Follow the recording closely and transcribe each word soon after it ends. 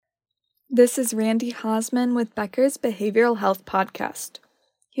This is Randi Haseman with Becker's Behavioral Health Podcast.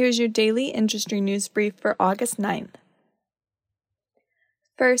 Here's your daily industry news brief for August 9th.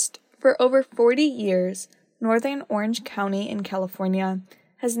 First, for over 40 years, Northern Orange County in California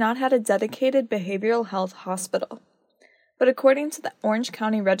has not had a dedicated behavioral health hospital. But according to the Orange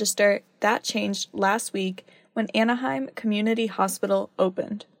County Register, that changed last week when Anaheim Community Hospital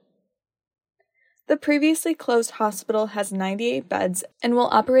opened. The previously closed hospital has 98 beds and will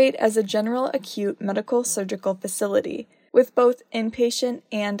operate as a general acute medical surgical facility with both inpatient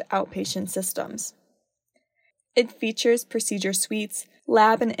and outpatient systems. It features procedure suites,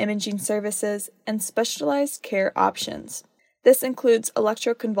 lab and imaging services, and specialized care options. This includes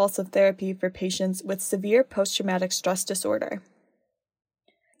electroconvulsive therapy for patients with severe post-traumatic stress disorder.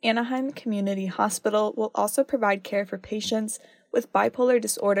 Anaheim Community Hospital will also provide care for patients with bipolar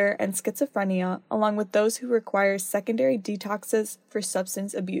disorder and schizophrenia, along with those who require secondary detoxes for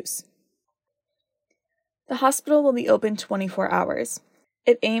substance abuse. The hospital will be open 24 hours.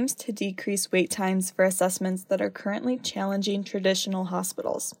 It aims to decrease wait times for assessments that are currently challenging traditional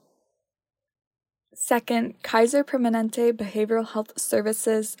hospitals. Second, Kaiser Permanente Behavioral Health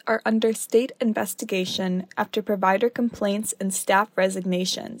Services are under state investigation after provider complaints and staff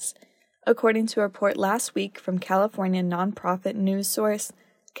resignations, according to a report last week from California nonprofit news source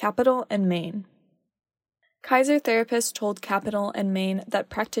Capital and Maine. Kaiser therapists told Capital and Maine that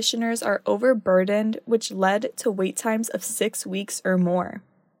practitioners are overburdened, which led to wait times of 6 weeks or more.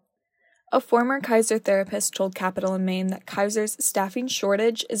 A former Kaiser therapist told Capital and Maine that Kaiser's staffing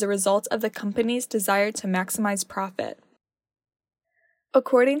shortage is a result of the company's desire to maximize profit.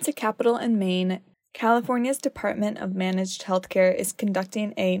 According to Capital and Maine, California's Department of Managed Healthcare is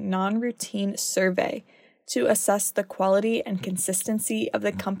conducting a non-routine survey to assess the quality and consistency of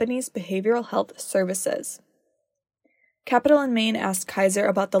the company's behavioral health services. Capital and Maine asked Kaiser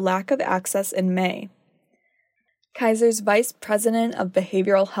about the lack of access in May. Kaiser's Vice President of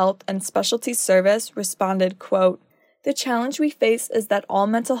Behavioral Health and Specialty Service responded, quote, "The challenge we face is that all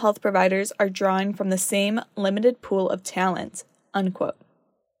mental health providers are drawing from the same limited pool of talent," unquote.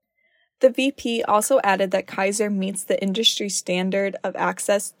 The VP also added that Kaiser meets the industry standard of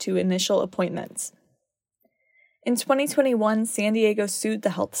access to initial appointments. In 2021, San Diego sued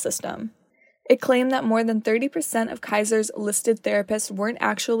the health system. It claimed that more than 30% of Kaiser's listed therapists weren't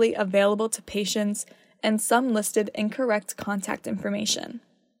actually available to patients, and some listed incorrect contact information.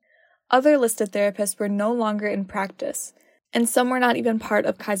 Other listed therapists were no longer in practice, and some were not even part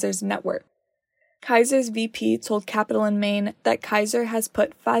of Kaiser's network. Kaiser's VP told Capital and Maine that Kaiser has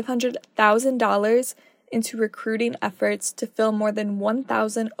put $500,000 into recruiting efforts to fill more than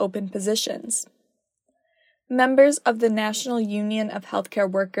 1,000 open positions. Members of the National Union of Healthcare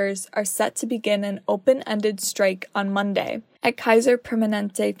Workers are set to begin an open-ended strike on Monday at Kaiser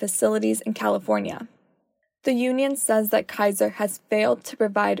Permanente facilities in California. The union says that Kaiser has failed to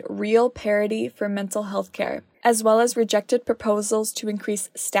provide real parity for mental health care, as well as rejected proposals to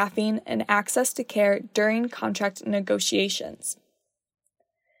increase staffing and access to care during contract negotiations.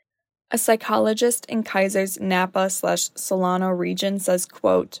 A psychologist in Kaiser's Napa/Solano region says,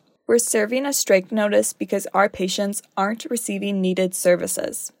 quote, "We're serving a strike notice because our patients aren't receiving needed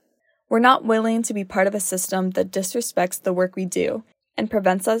services. We're not willing to be part of a system that disrespects the work we do and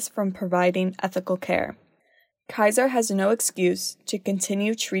prevents us from providing ethical care. Kaiser has no excuse to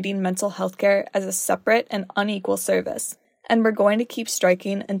continue treating mental health care as a separate and unequal service, and we're going to keep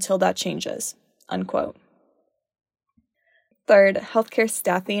striking until that changes," unquote. Third, healthcare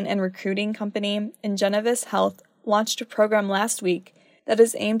staffing and recruiting company Ingenovis Health launched a program last week that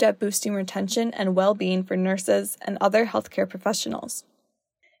is aimed at boosting retention and well-being for nurses and other healthcare professionals.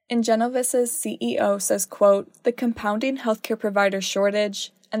 Ingenovis's CEO says, quote, "The compounding healthcare provider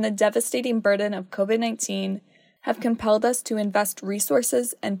shortage and the devastating burden of COVID-19 have compelled us to invest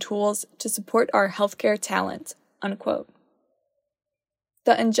resources and tools to support our healthcare talent," unquote.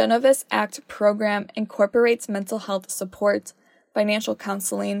 The Ingenovis Act program incorporates mental health support, financial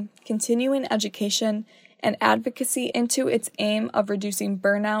counseling, continuing education, and advocacy into its aim of reducing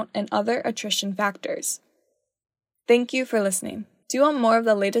burnout and other attrition factors. Thank you for listening. Do you want more of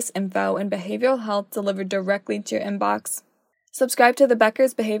the latest info in behavioral health delivered directly to your inbox? Subscribe to the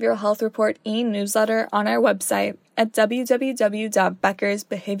Becker's Behavioral Health Report e-newsletter on our website at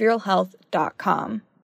www.beckersbehavioralhealth.com.